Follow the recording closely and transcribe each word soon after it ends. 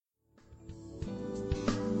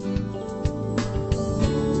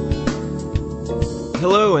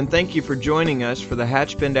Hello, and thank you for joining us for the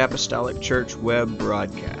Hatchbend Apostolic Church web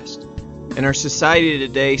broadcast. In our society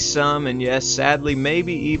today, some, and yes, sadly,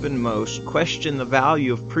 maybe even most, question the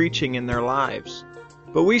value of preaching in their lives.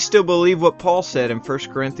 But we still believe what Paul said in 1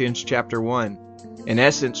 Corinthians chapter 1. In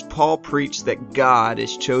essence, Paul preached that God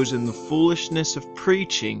has chosen the foolishness of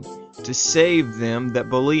preaching to save them that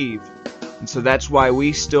believe. And so that's why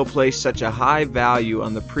we still place such a high value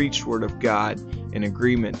on the preached word of God in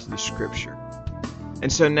agreement to the Scripture.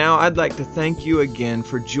 And so now I'd like to thank you again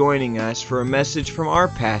for joining us for a message from our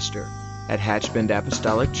pastor at Hatchbend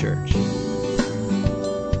Apostolic Church. I'm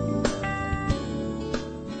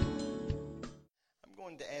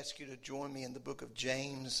going to ask you to join me in the book of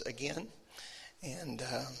James again. And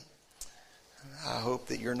I hope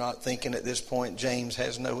that you're not thinking at this point James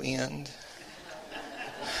has no end.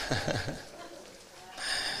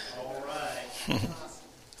 All right.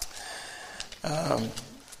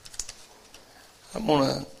 I'm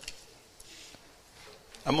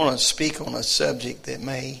gonna speak on a subject that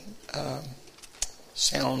may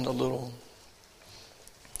sound a little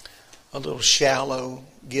shallow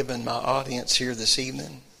given my audience here this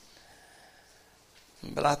evening,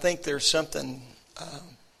 but I think there's something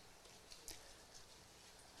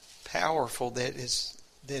powerful that is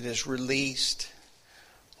released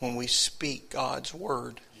when we speak God's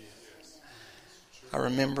word. I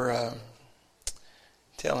remember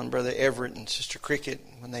telling Brother Everett and Sister Cricket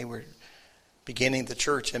when they were beginning the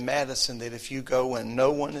church in Madison that if you go and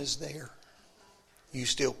no one is there, you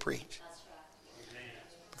still preach.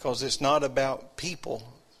 Because it's not about people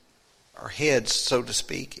or heads, so to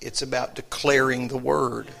speak. It's about declaring the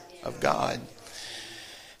word of God.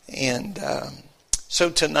 And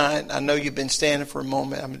so tonight, I know you've been standing for a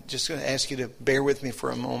moment. I'm just going to ask you to bear with me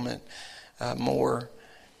for a moment more.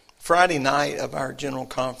 Friday night of our general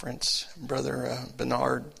conference, Brother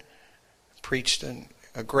Bernard preached a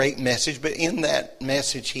great message. But in that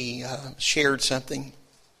message, he shared something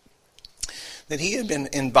that he had been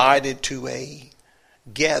invited to a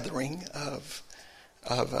gathering of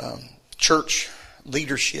church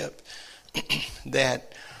leadership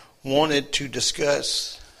that wanted to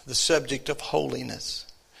discuss the subject of holiness.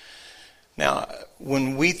 Now,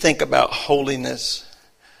 when we think about holiness,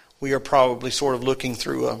 we are probably sort of looking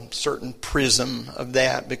through a certain prism of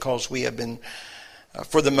that because we have been,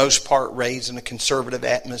 for the most part, raised in a conservative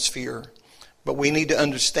atmosphere. But we need to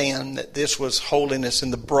understand that this was holiness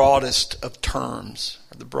in the broadest of terms,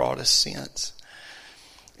 or the broadest sense.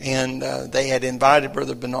 And they had invited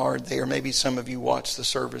Brother Bernard there. Maybe some of you watched the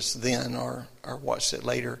service then or watched it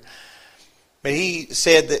later. But he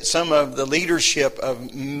said that some of the leadership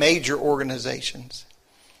of major organizations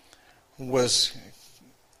was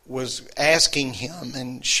asking him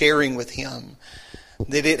and sharing with him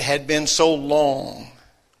that it had been so long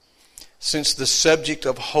since the subject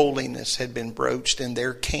of holiness had been broached in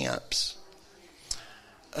their camps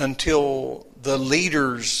until the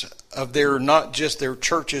leaders of their, not just their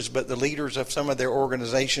churches, but the leaders of some of their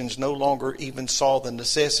organizations no longer even saw the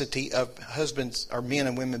necessity of husbands or men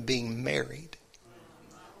and women being married.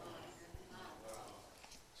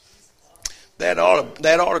 That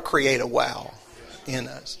ought to create a wow in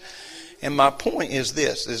us. And my point is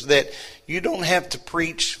this, is that you don't have to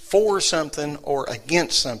preach for something or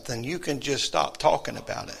against something. You can just stop talking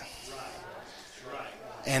about it.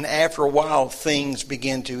 And after a while, things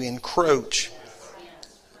begin to encroach.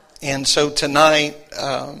 And so tonight,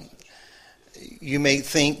 you may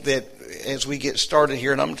think that as we get started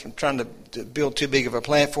here, and I'm trying to build too big of a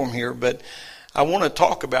platform here, but I want to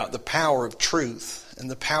talk about the power of truth and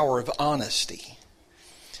the power of honesty.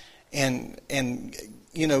 And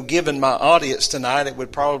you know, given my audience tonight, it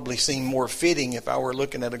would probably seem more fitting if I were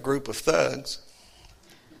looking at a group of thugs.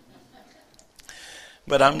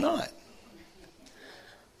 But I'm not.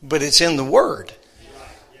 But it's in the Word.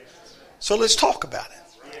 So let's talk about it.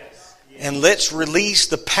 And let's release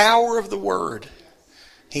the power of the Word.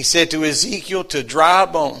 He said to Ezekiel, to dry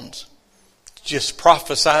bones, just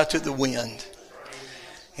prophesy to the wind.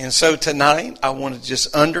 And so tonight, I want to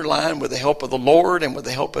just underline with the help of the Lord and with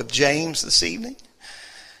the help of James this evening.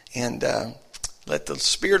 And let the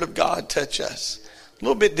Spirit of God touch us. A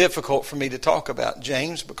little bit difficult for me to talk about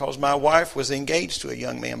James because my wife was engaged to a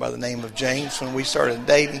young man by the name of James when we started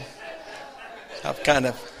dating.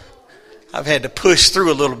 I've had to push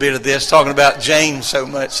through a little bit of this talking about James so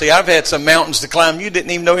much. See, I've had some mountains to climb you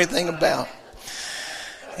didn't even know anything about.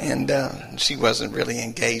 And she wasn't really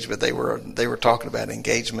engaged, but they were talking about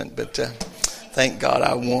engagement. But thank God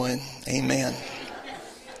I won. Amen.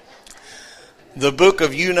 The book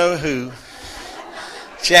of You Know Who,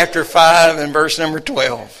 chapter 5 and verse number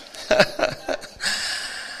 12.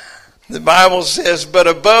 The Bible says, but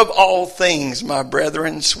above all things, my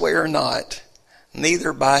brethren, swear not,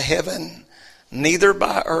 neither by heaven, neither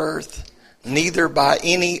by earth, neither by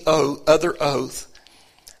any other oath,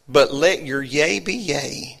 but let your yea be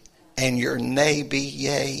yea, and your nay be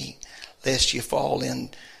yea, lest you fall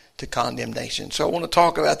into condemnation. So I want to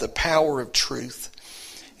talk about the power of truth.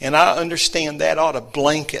 And I understand that ought to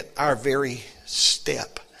blanket our very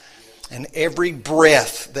step. And every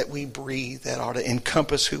breath that we breathe, that ought to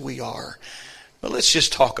encompass who we are. But let's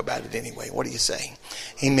just talk about it anyway. What do you say?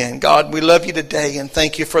 Amen. God, we love you today and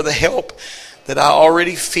thank you for the help that I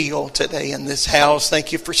already feel today in this house.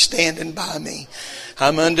 Thank you for standing by me.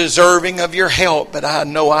 I'm undeserving of your help, but I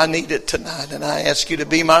know I need it tonight. And I ask you to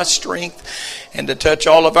be my strength and to touch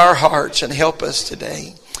all of our hearts and help us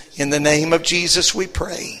today. In the name of Jesus we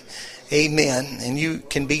pray. Amen. And you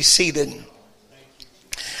can be seated.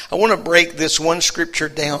 I want to break this one scripture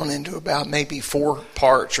down into about maybe 4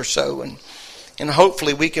 parts or so. And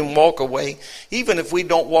hopefully we can walk away, even if we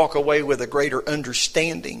don't walk away with a greater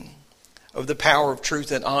understanding of the power of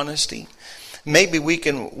truth and honesty, maybe we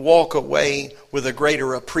can walk away with a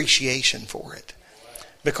greater appreciation for it.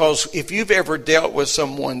 Because if you've ever dealt with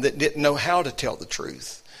someone that didn't know how to tell the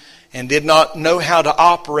truth and did not know how to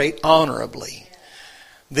operate honorably,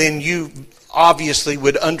 then you obviously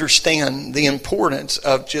would understand the importance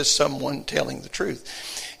of just someone telling the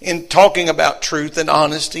truth. In talking about truth and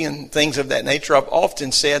honesty and things of that nature, I've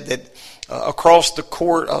often said that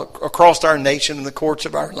across our nation and the courts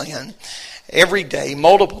of our land, every day,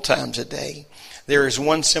 multiple times a day, there is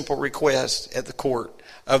one simple request at the court,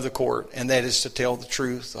 and that is to tell the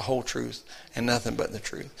truth, the whole truth, and nothing but the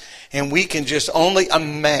truth. And we can just only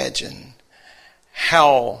imagine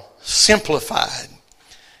how simplified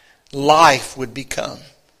life would become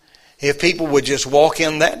if people would just walk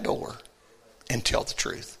in that door and tell the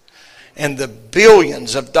truth. And the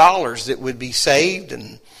billions of dollars that would be saved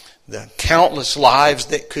and the countless lives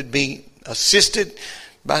that could be assisted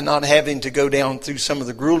by not having to go down through some of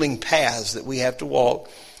the grueling paths that we have to walk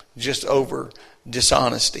just over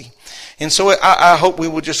dishonesty. And so I hope we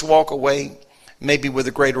will just walk away maybe with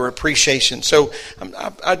a greater appreciation. So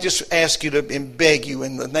I just ask you to and beg you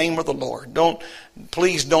in the name of the Lord,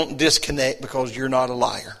 please don't disconnect because you're not a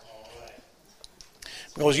liar.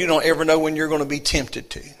 Because you don't ever know when you're going to be tempted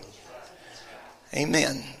to.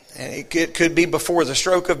 Amen. And it could be before the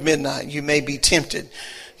stroke of midnight. You may be tempted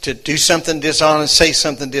to do something dishonest, say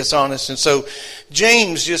something dishonest. And so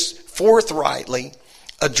James just forthrightly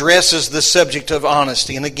addresses the subject of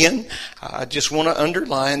honesty. And again, I just want to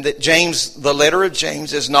underline that James, the letter of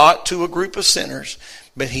James, is not to a group of sinners,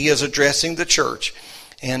 but he is addressing the church.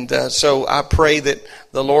 And so I pray that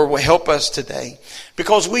the Lord will help us today.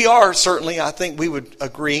 Because we are certainly, I think we would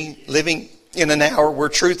agree, living in an hour where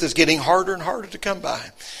truth is getting harder and harder to come by.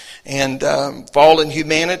 And fallen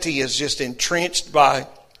humanity is just entrenched by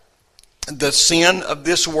the sin of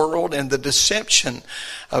this world and the deception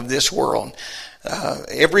of this world.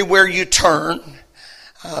 Everywhere you turn,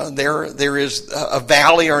 there is a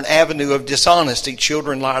valley or an avenue of dishonesty.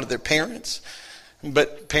 Children lie to their parents,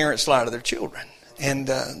 but parents lie to their children. And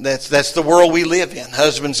that's the world we live in.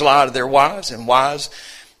 Husbands lie to their wives, and wives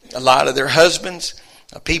lie to their husbands.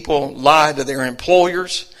 People lie to their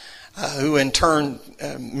employers, who in turn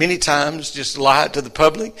many times just lie to the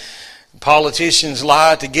public. Politicians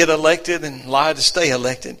lie to get elected and lie to stay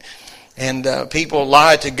elected. And people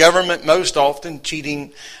lie to government most often,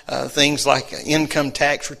 cheating things like income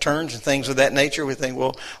tax returns and things of that nature. We think,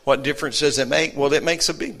 well, what difference does it make? Well, it makes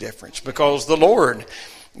a big difference because the Lord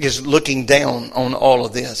is looking down on all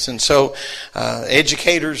of this. And so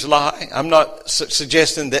educators lie. I'm not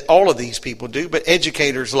suggesting that all of these people do, but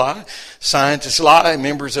educators lie, scientists lie,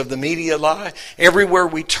 members of the media lie. Everywhere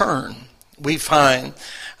we turn, we find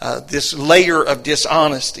this layer of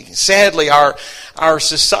dishonesty. Sadly, our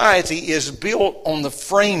society is built on the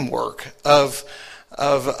framework of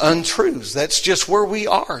untruths. That's just where we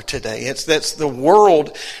are today. That's the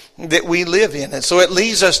world that we live in. And so it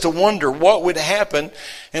leads us to wonder what would happen.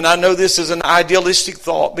 And I know this is an idealistic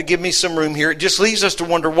thought, but give me some room here. It just leads us to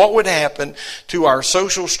wonder what would happen to our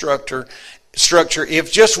social structure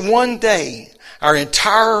if just one day our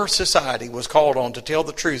entire society was called on to tell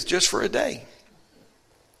the truth just for a day.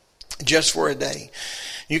 Just for a day.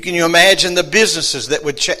 Can you imagine the businesses that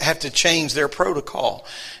would have to change their protocol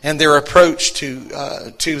and their approach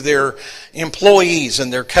to their employees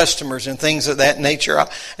and their customers and things of that nature?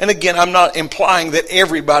 And again, I'm not implying that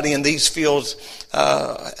everybody in these fields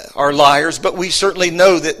are liars, but we certainly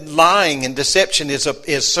know that lying and deception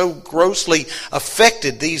is so grossly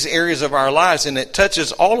affected these areas of our lives, and it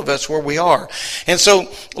touches all of us where we are. And so,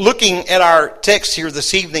 looking at our text here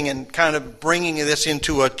this evening and kind of bringing this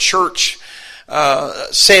into a church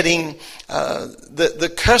setting,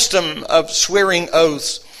 the custom of swearing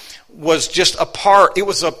oaths was just a part. It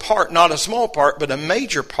was a part, not a small part, but a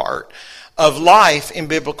major part of life in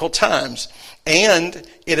biblical times. And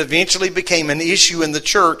it eventually became an issue in the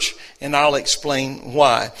church, and I'll explain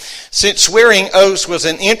why. Since swearing oaths was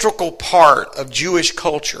an integral part of Jewish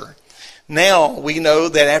culture, now we know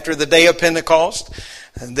that after the day of Pentecost,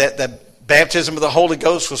 that the baptism of the Holy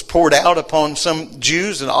Ghost was poured out upon some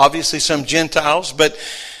Jews and obviously some Gentiles, but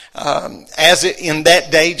in that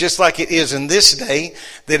day, just like it is in this day,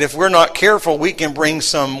 that if we're not careful, we can bring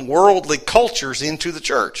some worldly cultures into the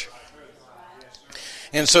church.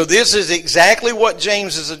 And so this is exactly what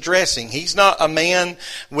James is addressing. He's not a man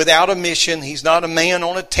without a mission. He's not a man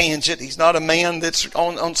on a tangent. He's not a man that's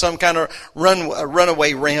on some kind of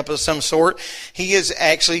runaway ramp of some sort. He is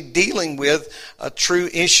actually dealing with a true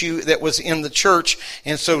issue that was in the church.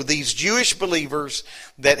 And so these Jewish believers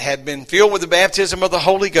that had been filled with the baptism of the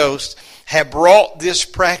Holy Ghost have brought this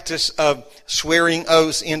practice of swearing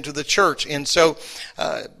oaths into the church. And so,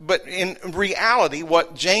 but in reality,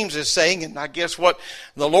 what James is saying, and I guess what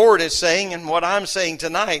the Lord is saying, and what I'm saying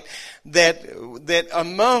tonight, that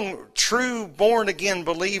among true born-again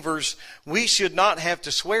believers, we should not have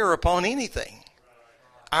to swear upon anything.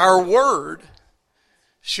 Our word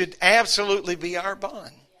should absolutely be our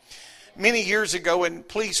bond. Many years ago, and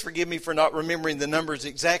please forgive me for not remembering the numbers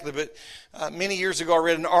exactly, but many years ago I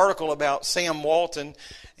read an article about Sam Walton,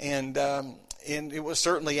 and it was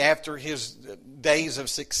certainly after his days of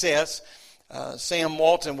success. Sam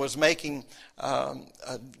Walton was making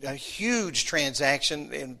a huge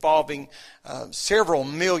transaction involving several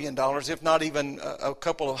 $1 million, if not even a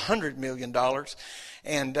couple of $100 million.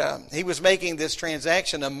 And he was making this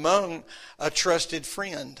transaction among a trusted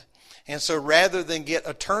friend. And so rather than get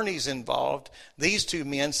attorneys involved, these two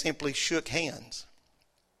men simply shook hands.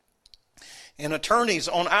 And attorneys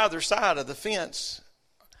on either side of the fence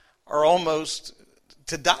are almost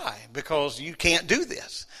to die because you can't do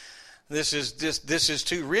this. This is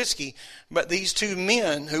too risky. But these two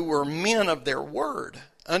men, who were men of their word,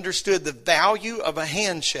 understood the value of a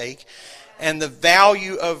handshake and the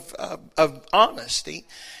value of honesty.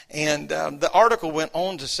 And the article went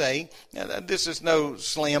on to say, this is no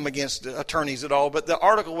slam against attorneys at all, but the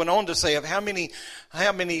article went on to say of how many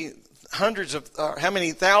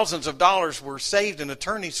thousands of dollars were saved in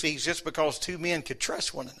attorney's fees just because two men could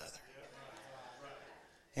trust one another.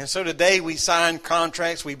 And so today we sign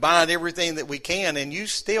contracts, we bind everything that we can, and you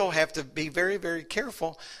still have to be very, very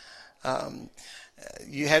careful.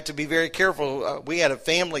 You have to be very careful. We had a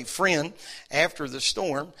family friend after the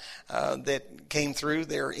storm that came through.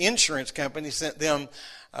 Their insurance company sent them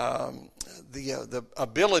the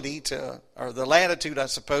ability to, or the latitude, I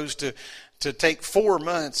suppose, to take 4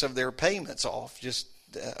 months of their payments off, just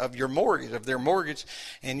of their mortgage,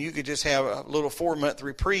 and you could just have a little 4-month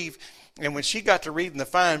reprieve. And when she got to reading the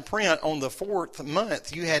fine print on the 4th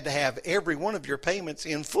month, you had to have every one of your payments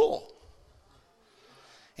in full.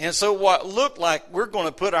 And so what looked like we're going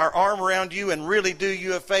to put our arm around you and really do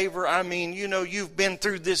you a favor, I mean, you've been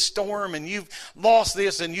through this storm and you've lost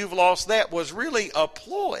this and you've lost that, was really a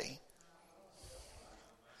ploy.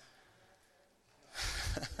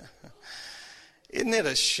 Isn't it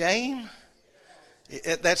a shame?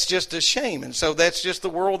 That's just a shame. And so that's just the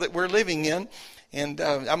world that we're living in. And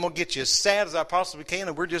I'm going to get you as sad as I possibly can,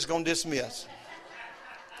 and we're just going to dismiss.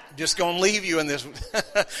 Just going to leave you in this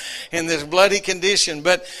in this bloody condition.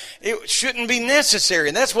 But it shouldn't be necessary.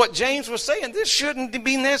 And that's what James was saying. This shouldn't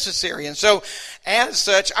be necessary. And so, as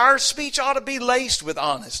such, our speech ought to be laced with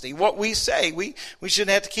honesty. What we say, we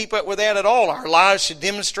shouldn't have to keep up with that at all. Our lives should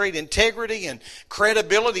demonstrate integrity and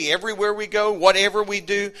credibility everywhere we go, whatever we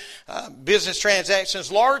do, business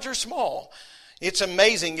transactions, large or small. It's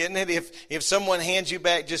amazing, isn't it? If someone hands you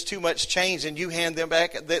back just too much change and you hand them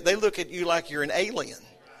back, they look at you like you're an alien.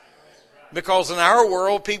 Because in our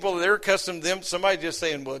world, people, they're accustomed to them, somebody just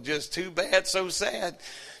saying, well, just too bad, so sad.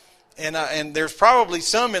 And there's probably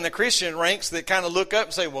some in the Christian ranks that kind of look up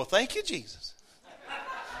and say, well, thank you, Jesus.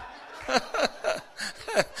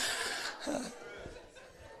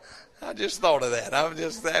 I just thought of that. I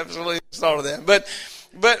just absolutely thought of that.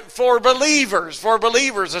 But for believers,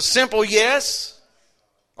 a simple yes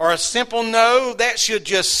or a simple no, that should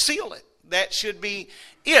just seal it. That should be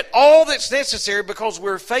it. All that's necessary, because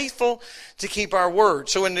we're faithful to keep our word.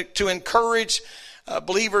 So to encourage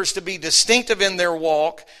believers to be distinctive in their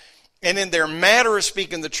walk and in their matter of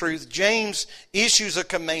speaking the truth, James issues a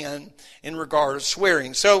command in regard to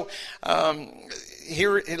swearing. So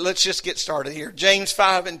here, let's just get started here. James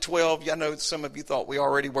 5 and 12. I know some of you thought we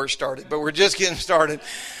already were started, but we're just getting started.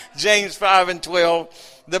 James 5 and 12.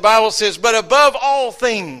 The Bible says, "But above all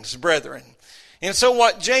things, brethren." And so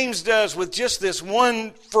what James does with just this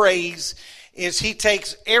one phrase is he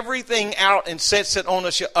takes everything out and sets it on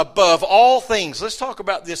us above all things. Let's talk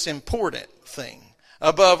about this important thing.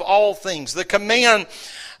 Above all things. The command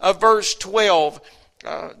of verse 12,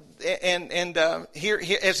 here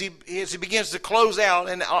as he begins to close out,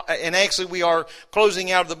 and actually we are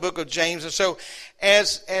closing out of the book of James. And so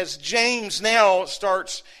as James now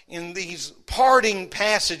starts in these parting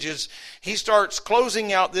passages, he starts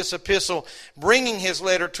closing out this epistle, bringing his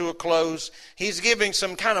letter to a close. He's giving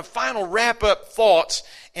some kind of final wrap-up thoughts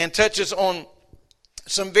and touches on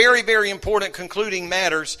some very, very important concluding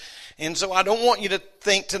matters. And so I don't want you to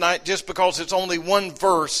think tonight, just because it's only one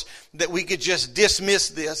verse, that we could just dismiss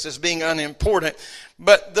this as being unimportant.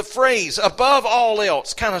 But the phrase, above all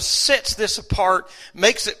else, kind of sets this apart,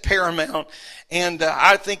 makes it paramount. And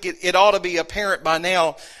I think it ought to be apparent by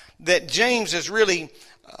now that James is really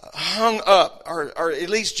hung up, or at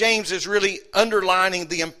least James is really underlining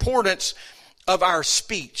the importance of our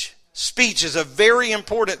speech. Speech is a very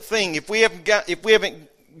important thing. If we haven't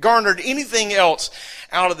garnered anything else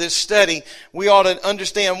out of this study, we ought to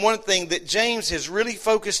understand one thing, that James has really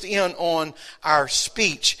focused in on our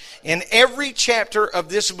speech. In every chapter of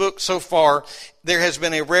this book so far, there has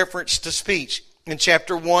been a reference to speech. In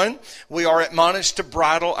chapter 1, we are admonished to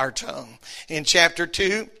bridle our tongue. In chapter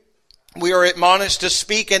 2, we are admonished to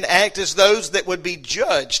speak and act as those that would be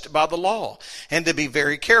judged by the law, and to be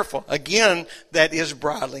very careful. Again, that is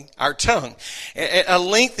bridling our tongue. A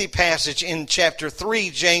lengthy passage in chapter 3,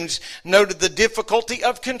 James noted the difficulty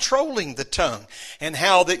of controlling the tongue, and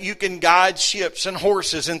how that you can guide ships and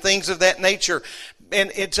horses and things of that nature. And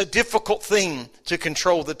it's a difficult thing to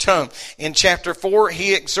control the tongue. In chapter 4,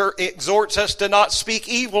 he exhorts us to not speak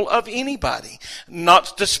evil of anybody,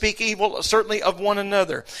 not to speak evil certainly of one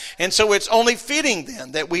another. And so it's only fitting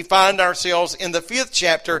then that we find ourselves in the 5th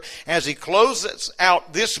chapter as he closes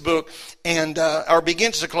out this book, and or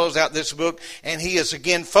begins to close out this book, and he is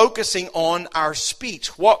again focusing on our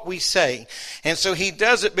speech, what we say. And so he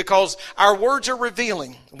does it because our words are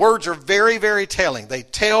revealing. Words are very, very telling. They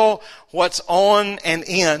tell what's on and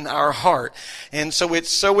in our heart. And so it's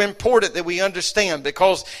so important that we understand,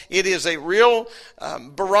 because it is a real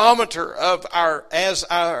barometer of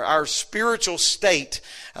our spiritual state.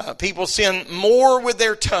 People sin more with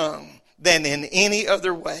their tongue than in any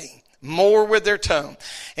other way. More with their tongue.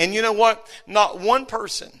 And you know what? No one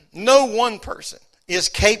person is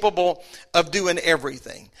capable of doing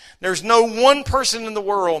everything. There's no one person in the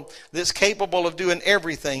world that's capable of doing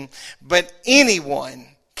everything, but anyone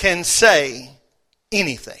can say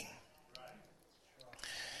anything.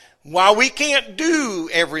 While we can't do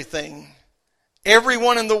everything,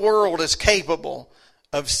 everyone in the world is capable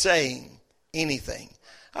of saying anything.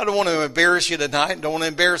 I don't want to embarrass you tonight. Don't want to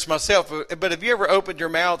embarrass myself. But have you ever opened your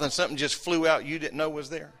mouth and something just flew out you didn't know was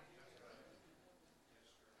there?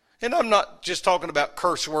 And I'm not just talking about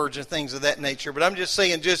curse words and things of that nature, but I'm just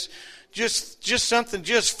saying just something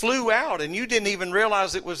just flew out and you didn't even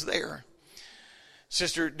realize it was there.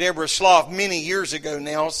 Sister Deborah Slough, many years ago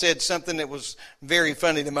now, said something that was very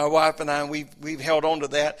funny to my wife and I, and we've held on to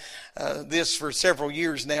that this for several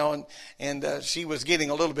years now, and she was getting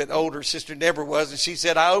a little bit older, Sister Deborah was, and she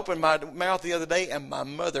said, "I opened my mouth the other day and my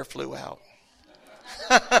mother flew out."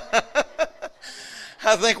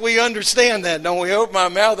 I think we understand that, don't we? Opened my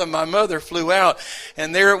mouth and my mother flew out.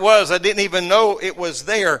 And there it was. I didn't even know it was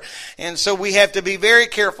there. And so we have to be very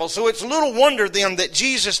careful. So it's little wonder then that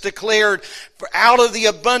Jesus declared, "For out of the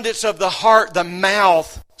abundance of the heart, the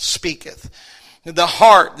mouth speaketh." The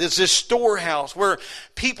heart is this storehouse where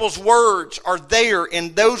people's words are there,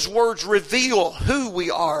 and those words reveal who we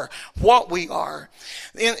are, what we are.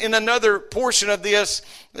 In another portion of this,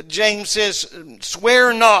 James says,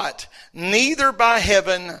 "Swear not, neither by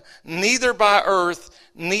heaven, neither by earth,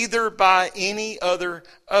 neither by any other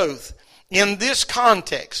oath." In this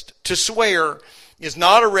context, to swear is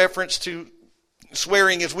not a reference to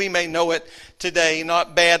swearing as we may know it today,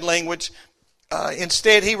 not bad language.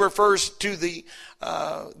 Instead, he refers to the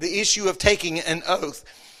issue of taking an oath.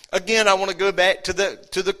 Again, I want to go back to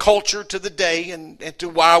the culture, to the day, and to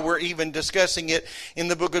why we're even discussing it in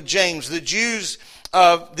the book of James. The Jews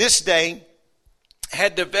of this day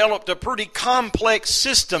had developed a pretty complex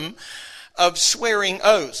system of swearing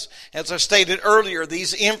oaths. As I stated earlier,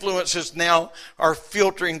 these influences now are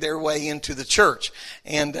filtering their way into the church.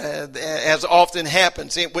 And as often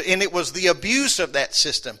happens, and it was the abuse of that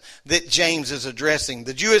system that James is addressing.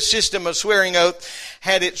 The Jewish system of swearing oath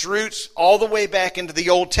had its roots all the way back into the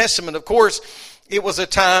Old Testament. Of course, it was a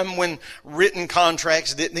time when written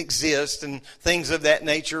contracts didn't exist and things of that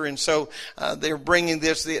nature. And so they're bringing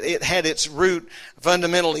this. It had its root.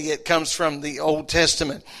 Fundamentally, it comes from the Old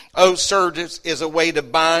Testament. Oaths served as a way to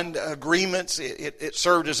bind agreements. It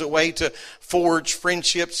served as a way to forge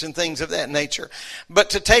friendships and things of that nature. But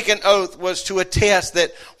to take an oath was to attest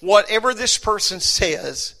that whatever this person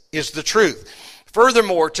says is the truth.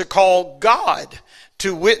 Furthermore, to call God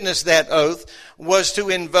to witness that oath was to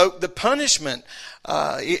invoke the punishment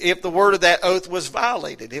if the word of that oath was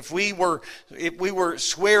violated. If we were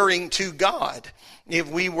swearing to God, if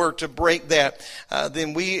we were to break that,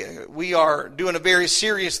 then we are doing a very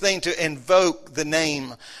serious thing to invoke the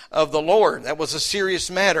name of the Lord. That was a serious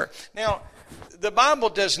matter. Now, the Bible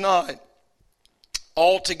does not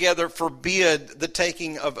altogether forbid the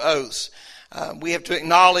taking of oaths. We have to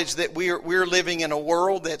acknowledge that we're living in a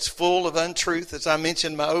world that's full of untruth, as I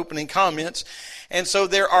mentioned in my opening comments. And so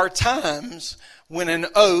there are times when an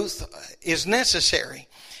oath is necessary.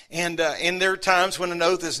 And there are times when an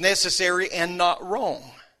oath is necessary and not wrong.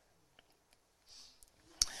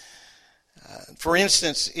 For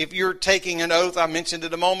instance, if you're taking an oath, I mentioned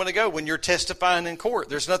it a moment ago, when you're testifying in court,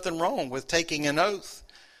 there's nothing wrong with taking an oath.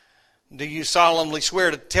 Do you solemnly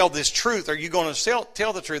swear to tell this truth? Are you going to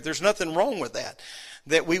tell the truth? There's nothing wrong with that.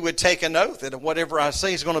 That we would take an oath that whatever I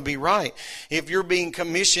say is going to be right. If you're being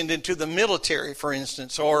commissioned into the military, for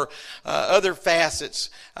instance, or other facets,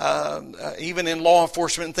 even in law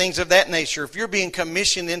enforcement and things of that nature, if you're being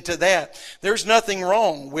commissioned into that, there's nothing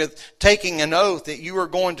wrong with taking an oath that you are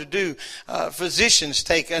going to do. Physicians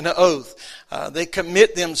take an oath. They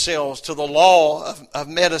commit themselves to the law of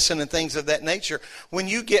medicine and things of that nature. When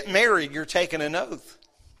you get married, you're taking an oath.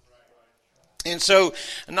 And so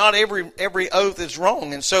not every oath is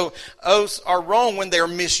wrong. And so oaths are wrong when they're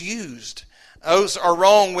misused. Oaths are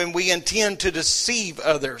wrong when we intend to deceive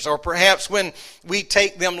others, or perhaps when we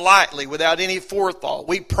take them lightly without any forethought.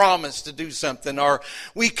 We promise to do something, or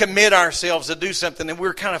we commit ourselves to do something, and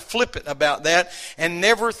we're kind of flippant about that and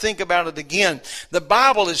never think about it again. The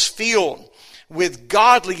Bible is filled with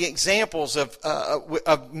godly examples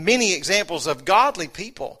of many examples of godly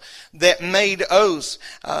people that made oaths.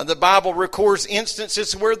 The Bible records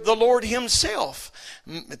instances where the Lord himself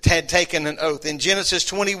had taken an oath. In Genesis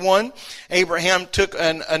 21, Abraham took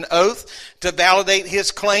an oath to validate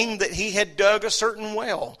his claim that he had dug a certain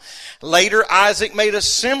well. Later, Isaac made a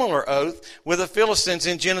similar oath with the Philistines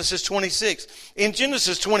in Genesis 26. In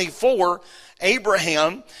Genesis 24,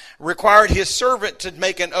 Abraham required his servant to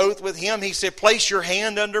make an oath with him. He said, "Place your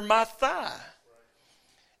hand under my thigh.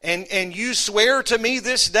 And you swear to me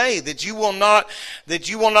this day that you will not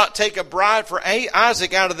take a bride for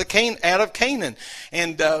Isaac out of Canaan."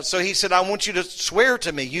 And so he said, "I want you to swear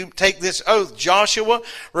to me. You take this oath." Joshua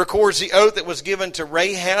records the oath that was given to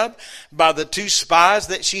Rahab by the 2 spies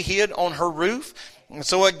that she hid on her roof. And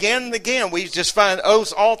so again and again, we just find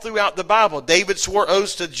oaths all throughout the Bible. David swore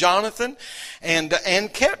oaths to Jonathan and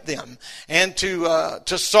kept them, and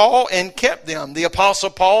to Saul and kept them. The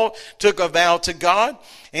Apostle Paul took a vow to God.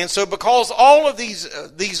 And so because all of these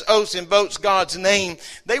oaths invokes God's name,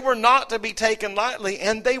 they were not to be taken lightly,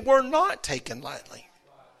 and they were not taken lightly.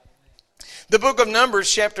 The book of Numbers,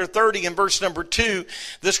 chapter 30 and verse number 2,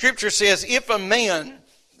 the scripture says, "If a man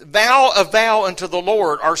vow a vow unto the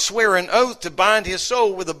Lord, or swear an oath to bind his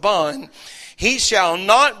soul with a bond, he shall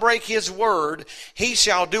not break his word. He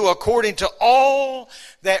shall do according to all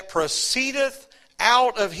that proceedeth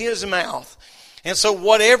out of his mouth." And so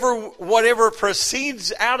whatever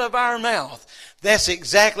proceeds out of our mouth, that's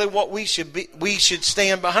exactly what we should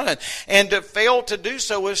stand behind. And to fail to do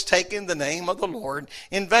so is taking the name of the Lord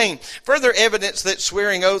in vain. Further evidence that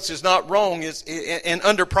swearing oaths is not wrong and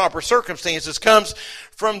under proper circumstances comes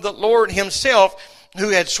from the Lord himself, who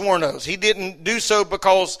had sworn oaths. He didn't do so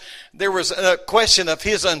because there was a question of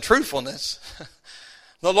his untruthfulness.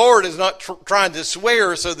 The Lord is not trying to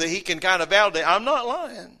swear so that he can kind of validate, "I'm not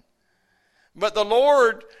lying." But the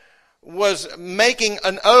Lord was making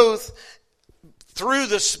an oath through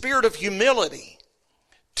the spirit of humility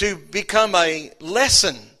to become a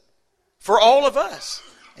lesson for all of us.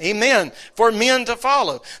 Amen. For men to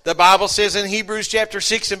follow. The Bible says in Hebrews chapter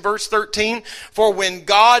 6 and verse 13, "For when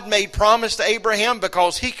God made promise to Abraham,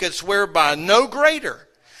 because he could swear by no greater,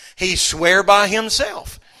 he sware by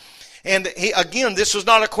himself. And again, this was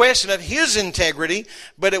not a question of his integrity,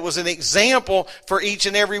 but it was an example for each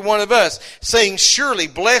and every one of us, saying, surely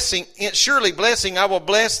blessing I will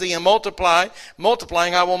bless thee, and multiplying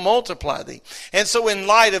I will multiply thee. And so in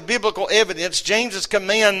light of biblical evidence, James's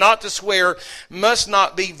command not to swear must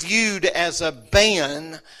not be viewed as a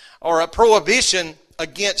ban or a prohibition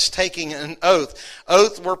against taking an oath.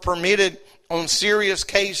 Oaths were permitted on serious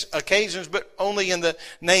occasions, but only in the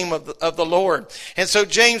name of the Lord. And so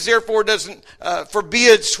James therefore doesn't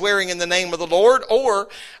forbid swearing in the name of the Lord, or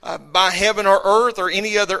by heaven or earth or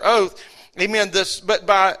any other oath. Amen.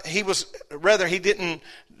 He didn't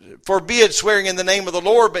forbid swearing in the name of the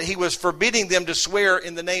Lord, but he was forbidding them to swear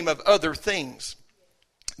in the name of other things.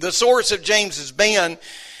 The source of James's ban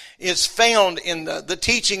is found in the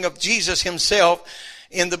teaching of Jesus himself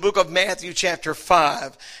in the book of Matthew chapter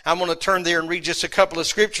 5. I'm going to turn there and read just a couple of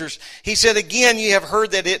scriptures. He said, again, ye have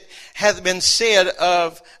heard that it hath been said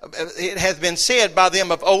by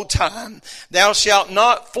them of old time, thou shalt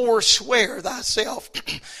not forswear thyself,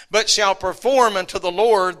 but shalt perform unto the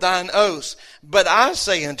Lord thine oaths. But I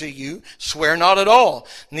say unto you, swear not at all,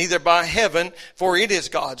 neither by heaven, for it is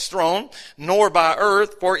God's throne, nor by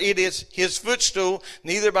earth, for it is his footstool,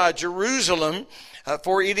 neither by Jerusalem,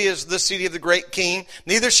 for it is the city of the great king.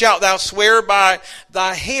 Neither shalt thou swear by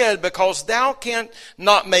thy head, because thou canst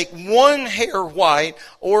not make one hair white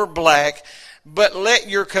or black. But let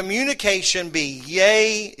your communication be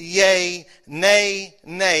yea, yea, nay,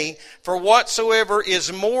 nay. For whatsoever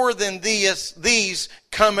is more than these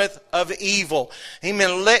cometh of evil.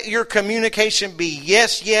 Amen. Let your communication be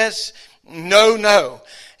yes, yes, no, no.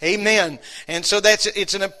 Amen. And so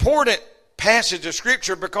it's an important passage of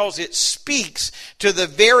Scripture because it speaks to the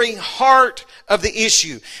very heart of the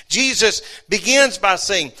issue. Jesus begins by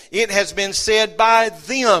saying, it has been said by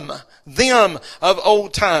them of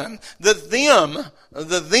old time. The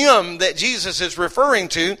them that Jesus is referring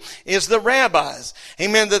to is the rabbis.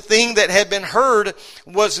 Amen. The thing that had been heard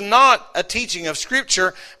was not a teaching of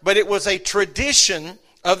Scripture, but it was a tradition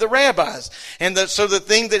of the rabbis. And so the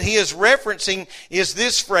thing that he is referencing is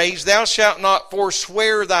this phrase, thou shalt not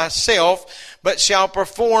forswear thyself, but shalt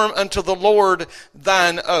perform unto the Lord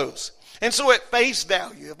thine oaths. And so at face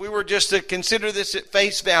value, if we were just to consider this at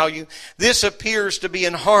face value, this appears to be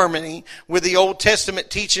in harmony with the Old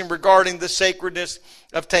Testament teaching regarding the sacredness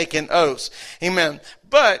of taking oaths. Amen.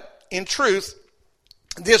 But in truth,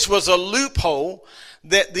 this was a loophole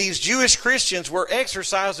that these Jewish Christians were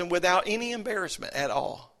exercising without any embarrassment at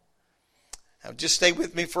all. Now just stay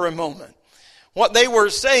with me for a moment. What they were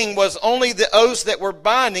saying was only the oaths that were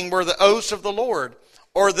binding were the oaths of the Lord,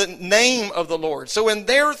 or the name of the Lord. So in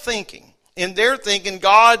their thinking,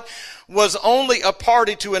 God was only a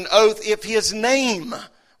party to an oath if his name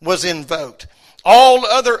was invoked. All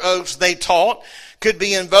other oaths, they taught, could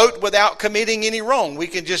be invoked without committing any wrong. We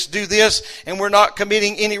can just do this and we're not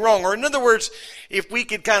committing any wrong. Or in other words, if we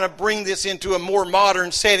could kind of bring this into a more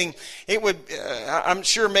modern setting, it would, I'm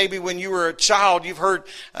sure maybe when you were a child, you've heard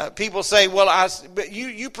people say, well, but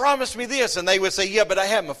you promised me this. And they would say, yeah, but I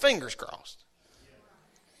have my fingers crossed.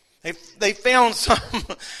 They found some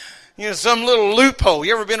little loophole.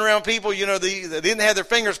 You ever been around people, that didn't have their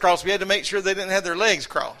fingers crossed? We had to make sure they didn't have their legs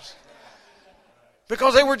crossed.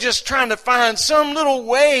 Because they were just trying to find some little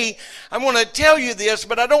way. I want to tell you this,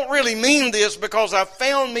 but I don't really mean this, because I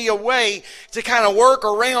found me a way to kind of work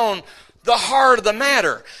around the heart of the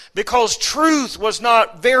matter. Because truth was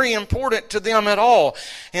not very important to them at all.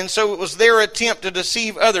 And so it was their attempt to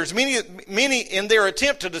deceive others. Many in their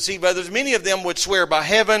attempt to deceive others, many of them would swear by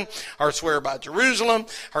heaven, or swear by Jerusalem,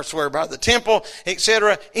 or swear by the temple,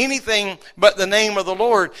 etc. Anything but the name of the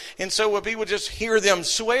Lord. And so when people just hear them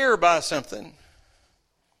swear by something,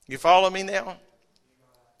 you follow me now?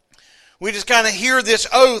 We just kind of hear this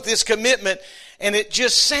oath, this commitment, and it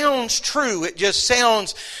just sounds true. It just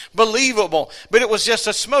sounds believable. But it was just a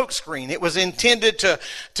smokescreen. It was intended to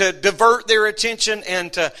divert their attention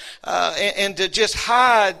and to just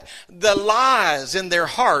hide the lies in their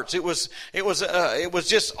hearts. It was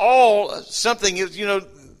just all something.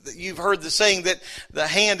 You've heard the saying that the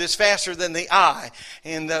hand is faster than the eye,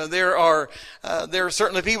 and there are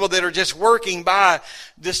certainly people that are just working by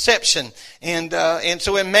deception, and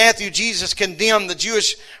so in Matthew, Jesus condemned the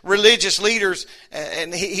Jewish religious leaders,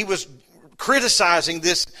 and he was criticizing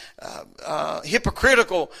this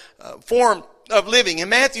hypocritical form of living. In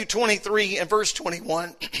Matthew 23 and verse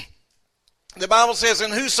 21. The Bible says,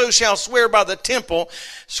 and whoso shall swear by the temple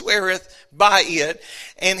sweareth by it,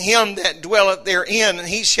 and him that dwelleth therein, and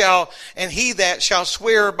he that shall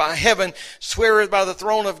swear by heaven sweareth by the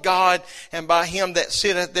throne of God, and by him that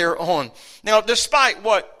sitteth thereon. Now, despite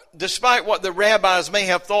what despite what the rabbis may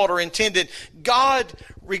have thought or intended, God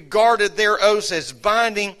regarded their oaths as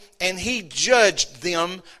binding, and He judged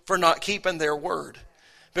them for not keeping their word.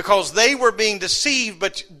 Because they were being deceived,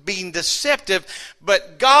 but being deceptive,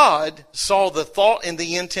 but God saw the thought and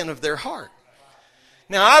the intent of their heart.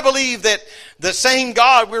 Now, I believe that the same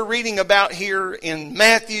God we're reading about here in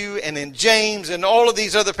Matthew and in James and all of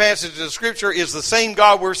these other passages of Scripture is the same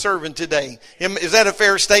God we're serving today. Is that a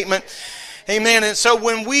fair statement? Amen. And so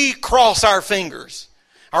when we cross our fingers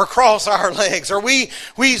or cross our legs, or we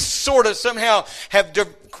sort of somehow have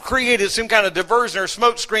created some kind of diversion or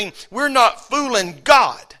smoke screen, we're not fooling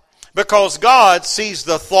God. Because God sees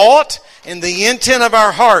the thought and the intent of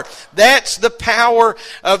our heart. That's the power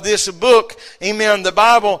of this book. Amen. The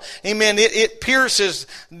Bible, amen, it pierces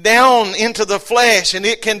down into the flesh, and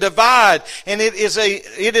it can divide. And it is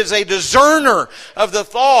a discerner of the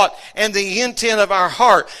thought and the intent of our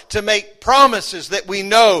heart to make promises that we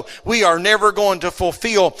know we are never going to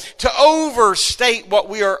fulfill, to overstate what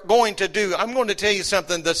we are going to do. I'm going to tell you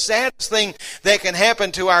something. The saddest thing that can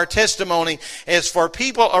happen to our testimony is for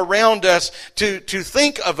people around us to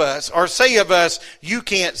think of us or say of us, you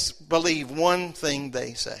can't believe one thing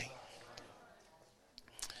they say.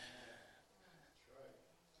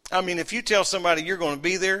 I mean, if you tell somebody you're going to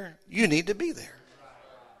be there, you need to be there.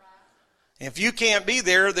 If you can't be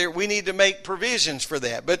there, we need to make provisions for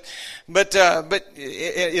that. But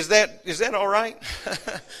is that all right?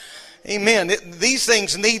 Amen. These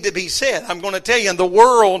things need to be said. I'm going to tell you, in the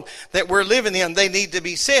world that we're living in, they need to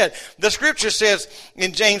be said. The Scripture says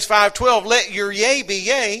in James 5:12, let your yea be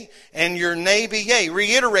yea and your nay be yea.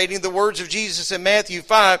 Reiterating the words of Jesus in Matthew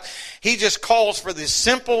 5, He just calls for this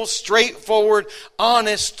simple, straightforward,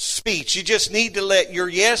 honest speech. You just need to let your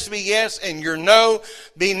yes be yes and your no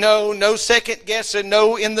be no. No second guessing,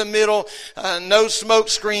 no in the middle, no smoke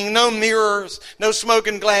screen, no mirrors, no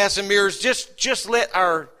smoking glass and mirrors. Just let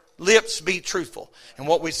our lips be truthful and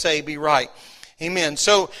what we say be right. Amen.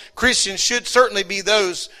 So Christians should certainly be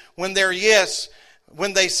those when they're yes,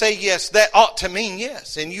 when they say yes, that ought to mean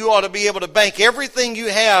yes. And you ought to be able to bank everything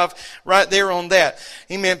you have right there on that.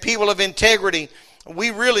 Amen. People of integrity,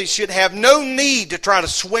 we really should have no need to try to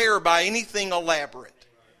swear by anything elaborate.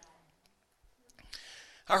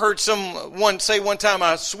 I heard someone say one time,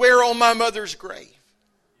 I swear on my mother's grave.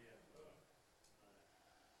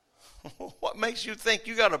 What makes you think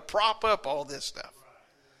you got to prop up all this stuff?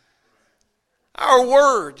 Our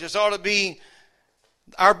word just ought to be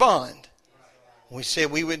our bond. We said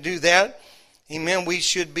we would do that. Amen. We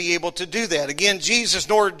should be able to do that. Again, Jesus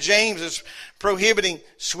nor James is prohibiting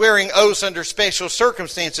swearing oaths under special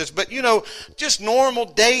circumstances. But, just normal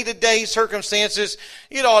day-to-day circumstances,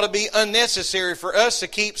 it ought to be unnecessary for us to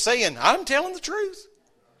keep saying, I'm telling the truth.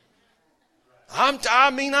 I'm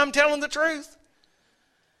telling the truth.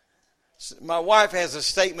 My wife has a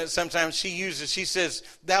statement sometimes she uses. She says,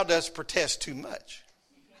 thou dost protest too much.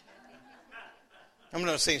 I'm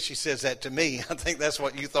not saying she says that to me. I think that's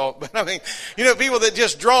what you thought. But I mean, people that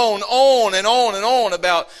just drone on and on and on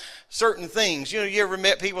about certain things. You ever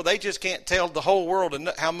met people, they just can't tell the whole world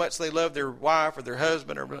how much they love their wife or their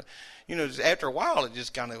husband. Or, after a while, it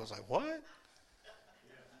just kind of was like, what?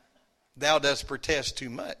 Thou dost protest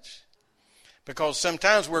too much. Because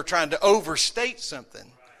sometimes we're trying to overstate something.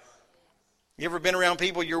 You ever been around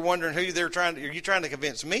people, you're wondering who are you trying to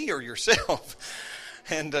convince me or yourself?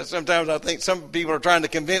 And sometimes I think some people are trying to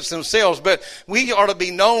convince themselves. But we ought to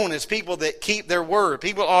be known as people that keep their word.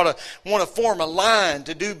 People ought to want to form a line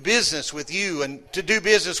to do business with you and to do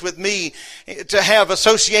business with me, to have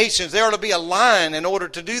associations. There ought to be a line in order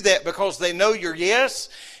to do that, because they know your yes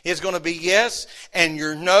is going to be yes and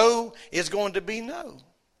your no is going to be no.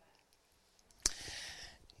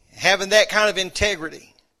 Having that kind of integrity,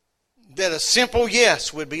 that a simple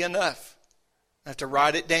yes would be enough. Don't have to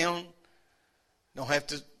write it down. Don't have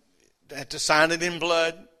to sign it in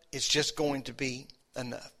blood. It's just going to be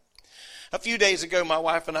enough. A few days ago, my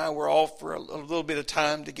wife and I were off for a little bit of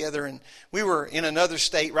time together, and we were in another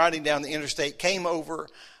state, riding down the interstate, came over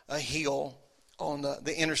a hill on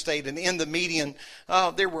the interstate, and in the median,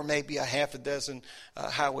 there were maybe a half a dozen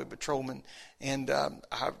highway patrolmen, and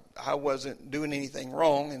I wasn't doing anything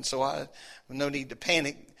wrong, and so no need to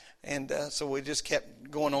panic. And so we just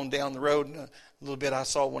kept going on down the road, and a little bit I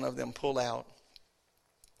saw one of them pull out.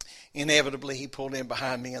 Inevitably, he pulled in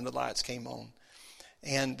behind me, and the lights came on.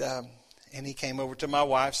 And he came over to my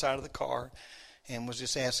wife's side of the car and was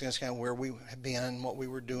just asking us kind of where we had been, what we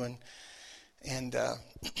were doing. And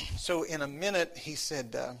so in a minute, he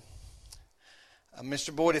said,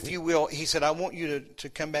 Mr. Boyd, if you will, he said, I want you to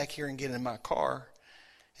come back here and get in my car.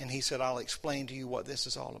 And he said, I'll explain to you what this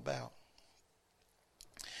is all about.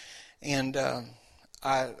 And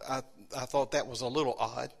I thought that was a little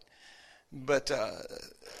odd, but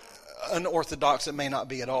unorthodox it may not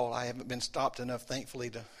be at all. I haven't been stopped enough, thankfully,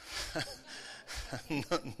 to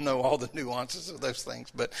know all the nuances of those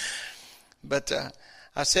things. But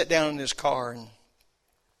I sat down in his car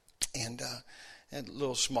and a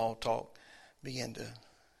little small talk began to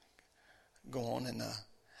go on, and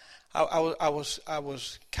I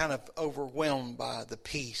was kind of overwhelmed by the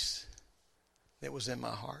peace that was in my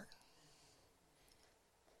heart,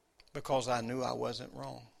 because I knew I wasn't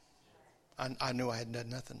wrong. I knew I had done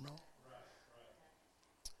nothing wrong,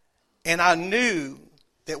 and I knew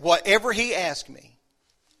that whatever he asked me,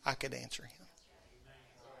 I could answer him.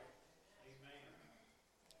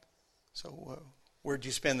 So, where'd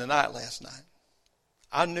you spend the night last night?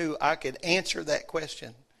 I knew I could answer that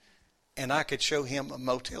question, and I could show him a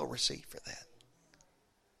motel receipt for that.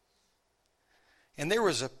 And there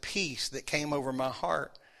was a peace that came over my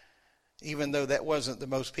heart, even though that wasn't the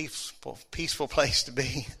most peaceful place to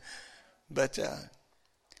be. But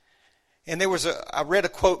and I read a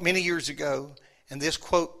quote many years ago, and this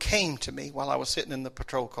quote came to me while I was sitting in the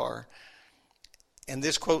patrol car. And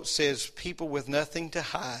this quote says, "People with nothing to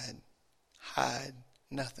hide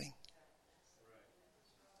nothing."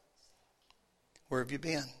 Where have you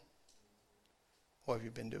been? What have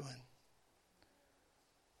you been doing?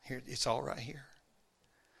 Here, it's all right here.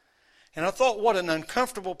 And I thought, what an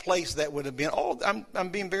uncomfortable place that would have been. I'm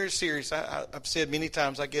being very serious. I've said many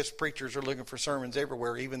times, I guess preachers are looking for sermons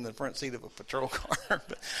everywhere, even the front seat of a patrol car.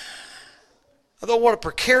 But I thought, what a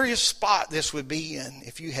precarious spot this would be in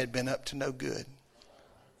if you had been up to no good.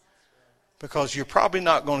 Because you're probably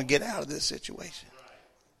not going to get out of this situation.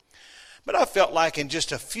 But I felt like in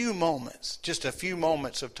just a few moments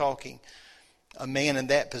of talking, a man in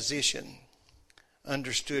that position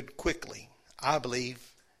understood quickly. I believe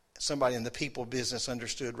somebody in the people business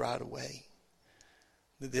understood right away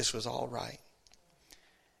that this was all right.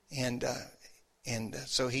 And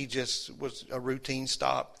so he just was a routine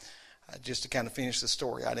stop, just to kind of finish the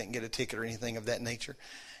story. I didn't get a ticket or anything of that nature.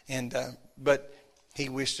 But he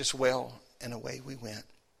wished us well, and away we went.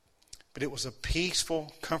 But it was a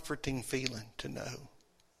peaceful, comforting feeling to know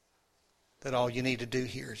that all you need to do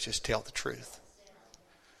here is just tell the truth.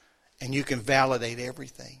 And you can validate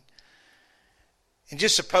everything. And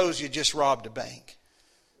just suppose you just robbed a bank.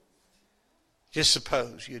 Just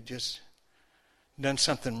suppose you just done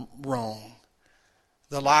something wrong.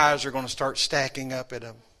 The lies are going to start stacking up at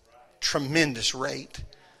a tremendous rate.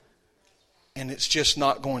 And it's just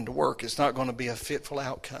not going to work. It's not going to be a fitful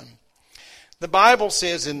outcome. The Bible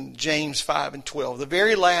says in James 5:12, the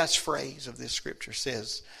very last phrase of this scripture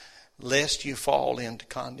says, "Lest you fall into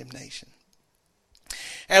condemnation."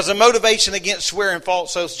 As a motivation against swearing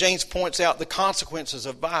false oaths, James points out the consequences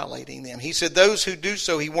of violating them. He said those who do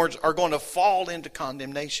so, he warns, are going to fall into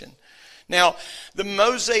condemnation. Now, the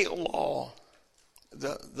Mosaic law,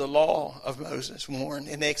 the law of Moses, warned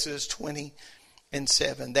in Exodus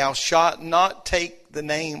 20:7, "Thou shalt not take the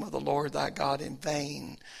name of the Lord thy God in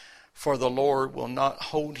vain, for the Lord will not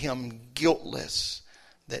hold him guiltless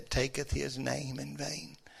that taketh his name in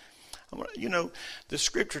vain." You know, the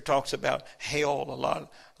scripture talks about hell.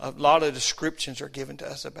 A lot of descriptions are given to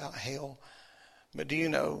us about hell. But do you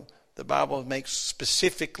know, the Bible makes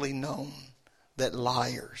specifically known that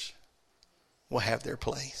liars will have their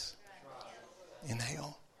place in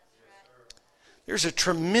hell. There's a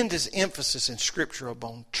tremendous emphasis in scripture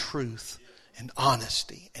upon truth and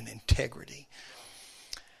honesty and integrity.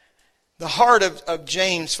 The heart of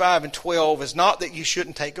James 5:12 is not that you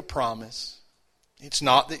shouldn't take a promise. It's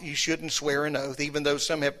not that you shouldn't swear an oath, even though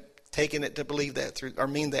some have taken it to believe that through or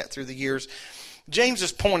mean that through the years.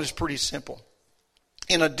 James's point is pretty simple.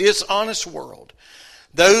 In a dishonest world,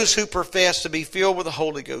 those who profess to be filled with the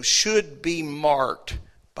Holy Ghost should be marked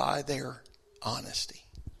by their honesty.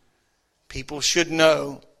 People should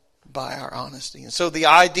know by our honesty. And so the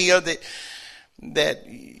idea that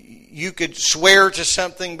you could swear to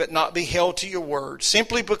something but not be held to your word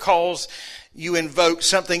simply because you invoke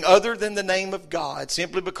something other than the name of God,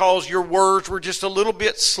 simply because your words were just a little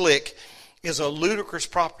bit slick, is a ludicrous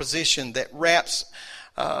proposition that wraps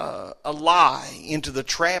a lie into the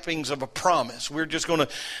trappings of a promise. We're just going to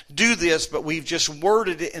do this, but we've just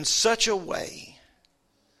worded it in such a way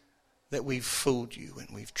that we've fooled you and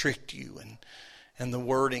we've tricked you, and the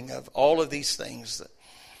wording of all of these things.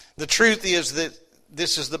 The truth is that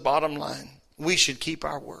this is the bottom line. We should keep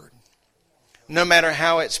our word. No matter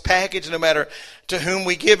how it's packaged, no matter to whom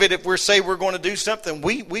we give it, if we say we're going to do something,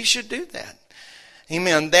 we should do that.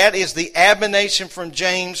 Amen. That is the admonition from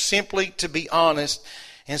James, simply to be honest.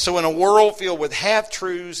 And so in a world filled with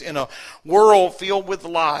half-truths, in a world filled with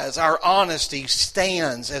lies, our honesty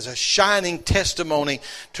stands as a shining testimony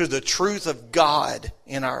to the truth of God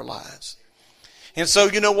in our lives. And so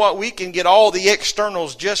you know what? We can get all the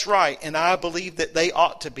externals just right, and I believe that they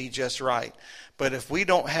ought to be just right. But if we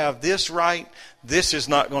don't have this right, this is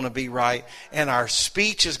not going to be right, and our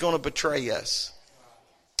speech is going to betray us.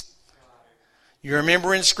 You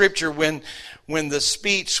remember in Scripture when the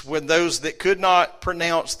speech, when those that could not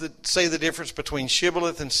pronounce, say the difference between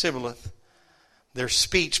shibboleth and sibboleth, their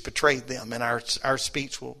speech betrayed them, and our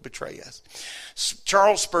speech will betray us.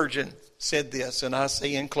 Charles Spurgeon said this, and I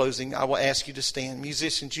say in closing, I will ask you to stand.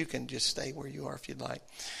 Musicians, you can just stay where you are if you'd like.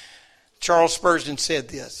 Charles Spurgeon said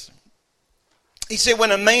this. He said,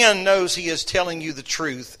 when a man knows he is telling you the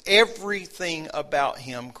truth, everything about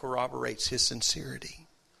him corroborates his sincerity.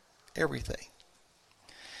 Everything.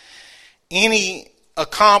 Any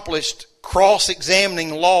accomplished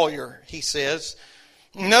cross-examining lawyer, he says,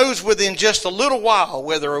 knows within just a little while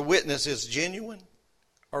whether a witness is genuine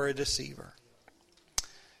or a deceiver.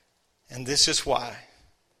 And this is why.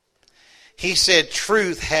 He said,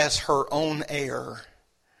 truth has her own air.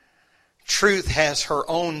 Truth has her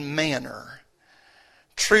own manner.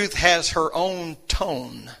 Truth has her own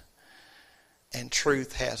tone. And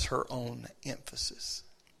truth has her own emphasis.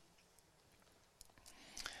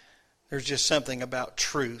 There's just something about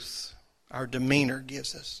truth. Our demeanor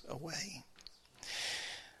gives us away.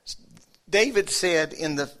 David said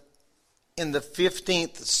in the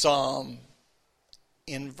 15th Psalm,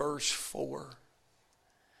 in verse 4,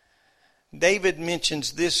 David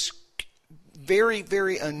mentions this very,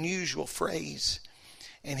 very unusual phrase.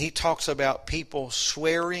 And he talks about people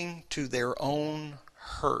swearing to their own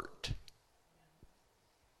hurt.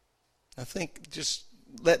 I think just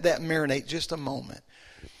let that marinate just a moment.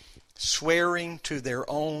 Swearing to their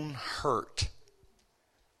own hurt.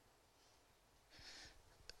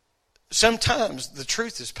 Sometimes the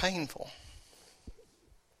truth is painful.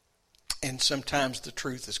 And sometimes the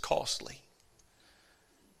truth is costly.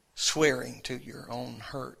 Swearing to your own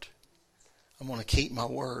hurt. I'm going to keep my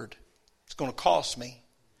word. It's going to cost me.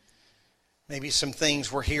 Maybe some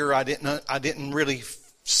things were here I didn't really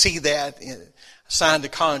see that. Signed a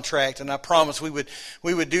contract, and I promised we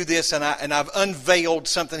would do this, and I've unveiled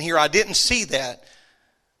something here. I didn't see that.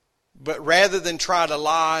 But rather than try to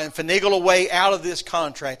lie and finagle a way out of this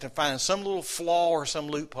contract and find some little flaw or some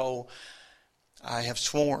loophole, I have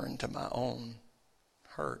sworn to my own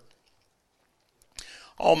hurt.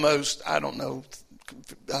 Almost,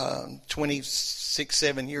 26,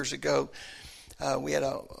 7 years ago, we had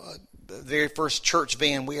the very first church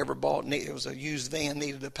van we ever bought. It was a used van,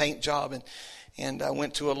 needed a paint job, and I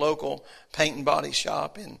went to a local paint and body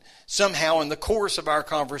shop, and somehow in the course of our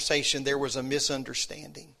conversation there was a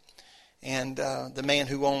misunderstanding. And the man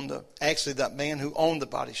who owned the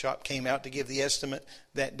body shop came out to give the estimate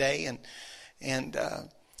that day, and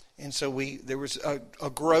so there was a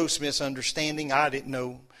gross misunderstanding. I didn't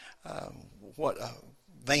know what a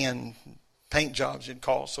van paint jobs had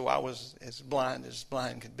cost, so I was as blind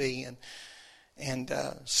could be, and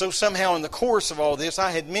so somehow in the course of all this,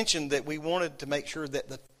 I had mentioned that we wanted to make sure that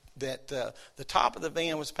the top of the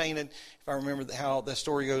van was painted, if I remember how the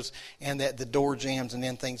story goes, and that the door jambs and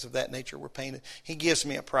then things of that nature were painted. He gives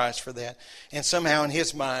me a price for that. And somehow in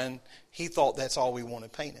his mind, he thought that's all we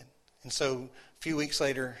wanted painted. And so a few weeks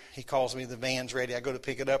later, he calls me, the van's ready. I go to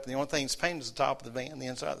pick it up, and the only thing that's painted is the top of the van, the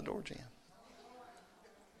inside of the door jamb.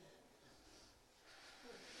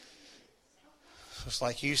 So it's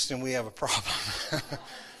like, Houston, we have a problem.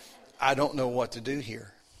 I don't know what to do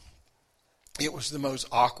here. It was the most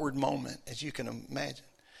awkward moment, as you can imagine.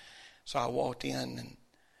 So I walked in,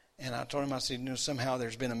 and I told him, I said, somehow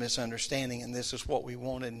there's been a misunderstanding, and this is what we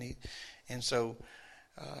wanted. And so,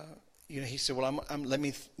 he said, well, let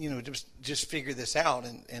me, just figure this out.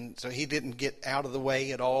 And so he didn't get out of the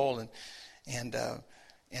way at all. And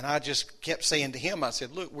I just kept saying to him, I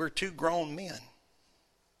said, look, we're two grown men.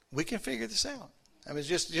 We can figure this out. I mean,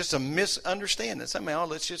 it's just a misunderstanding. Somehow,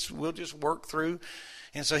 we'll just work through.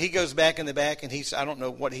 And so he goes back in the back, and I don't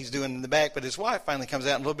know what he's doing in the back, but his wife finally comes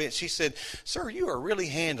out in a little bit. She said, sir, you are really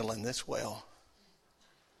handling this well.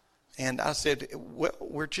 And I said, well,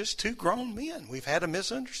 we're just two grown men. We've had a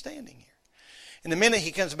misunderstanding here. And the minute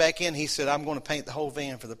he comes back in, he said, I'm going to paint the whole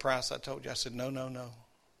van for the price I told you. I said, no.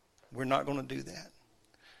 We're not going to do that.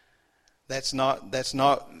 That's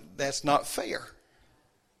not fair.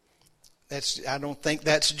 I don't think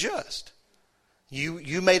that's just.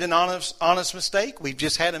 You made an honest mistake. We've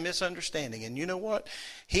just had a misunderstanding. And you know what?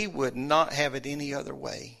 He would not have it any other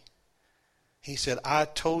way. He said, I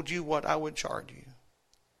told you what I would charge you.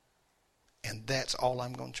 and that's all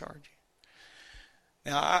I'm going to charge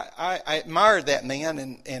you. Now, I admired that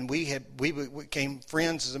man, and we became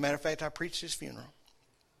friends. As a matter of fact, I preached his funeral.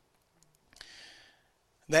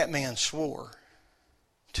 That man swore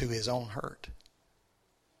to his own hurt.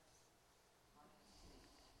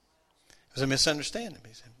 It was a misunderstanding.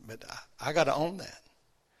 He said, but I got to own that.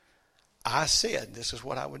 I said this is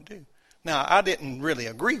what I would do. Now, I didn't really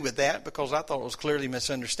agree with that because I thought it was clearly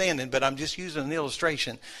misunderstanding, but I'm just using an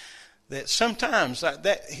illustration that sometimes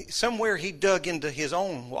somewhere he dug into his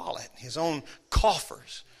own wallet, his own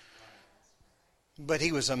coffers. But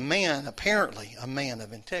he was apparently a man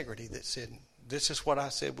of integrity that said, this is what I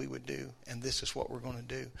said we would do, and this is what we're going to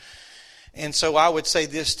do. And so I would say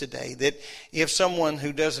this today, that if someone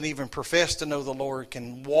who doesn't even profess to know the Lord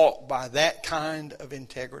can walk by that kind of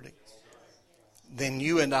integrity, then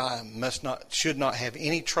you and I should not have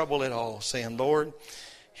any trouble at all saying, Lord,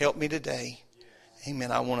 help me today. Amen.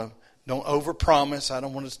 Don't overpromise. I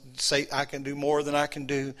don't want to say I can do more than I can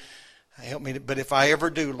do. Help me but if I ever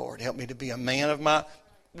do, Lord, help me to be a man of my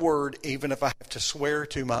word, even if I have to swear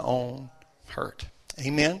to my own hurt.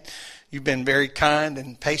 Amen. You've been very kind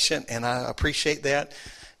and patient, and I appreciate that.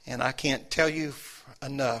 And I can't tell you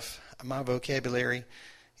enough. My vocabulary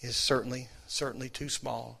is certainly too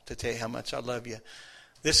small to tell you how much I love you.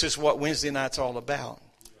 This is what Wednesday night's all about.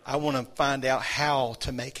 I want to find out how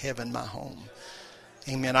to make heaven my home.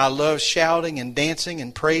 Amen. I love shouting and dancing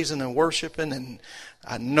and praising and worshiping, and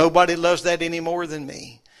nobody loves that any more than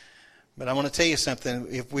me. But I want to tell you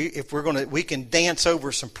something. We can dance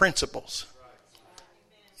over some principles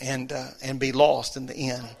and be lost in the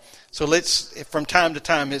end. So from time to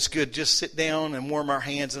time, it's good just sit down and warm our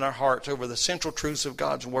hands and our hearts over the central truths of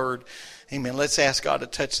God's Word. Amen. Let's ask God to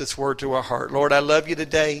touch this Word to our heart. Lord, I love you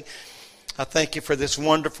today. I thank you for this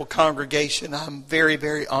wonderful congregation. I'm very,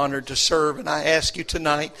 very honored to serve. And I ask you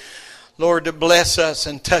tonight, Lord, to bless us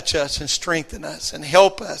and touch us and strengthen us and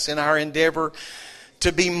help us in our endeavor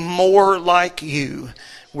to be more like you.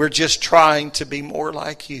 We're just trying to be more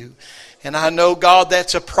like you. And I know, God,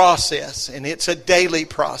 that's a process, and it's a daily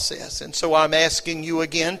process. And so I'm asking you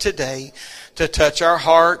again today to touch our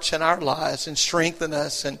hearts and our lives and strengthen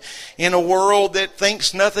us. And in a world that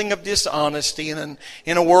thinks nothing of dishonesty, and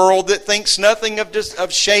in a world that thinks nothing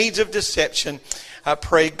of shades of deception, I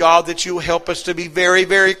pray, God, that you will help us to be very,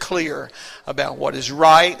 very clear about what is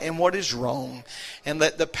right and what is wrong. And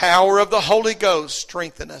let the power of the Holy Ghost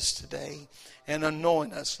strengthen us today and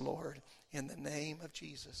anoint us, Lord, in the name of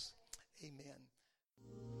Jesus. Amen.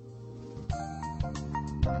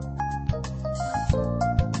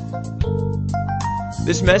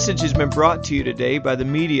 This message has been brought to you today by the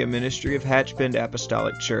media ministry of Hatchbend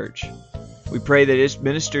Apostolic Church. We pray that it's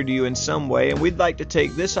ministered to you in some way, and we'd like to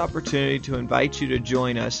take this opportunity to invite you to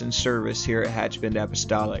join us in service here at Hatchbend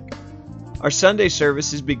Apostolic. Our Sunday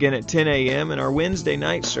services begin at 10 a.m. and our Wednesday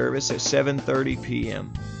night service at 7:30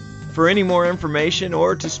 p.m. For any more information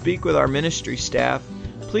or to speak with our ministry staff,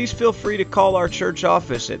 please feel free to call our church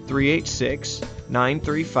office at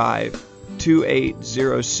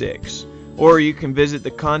 386-935-2806, or you can visit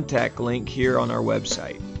the contact link here on our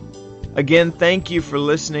website. Again, thank you for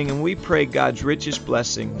listening, and we pray God's richest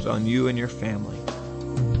blessings on you and your family.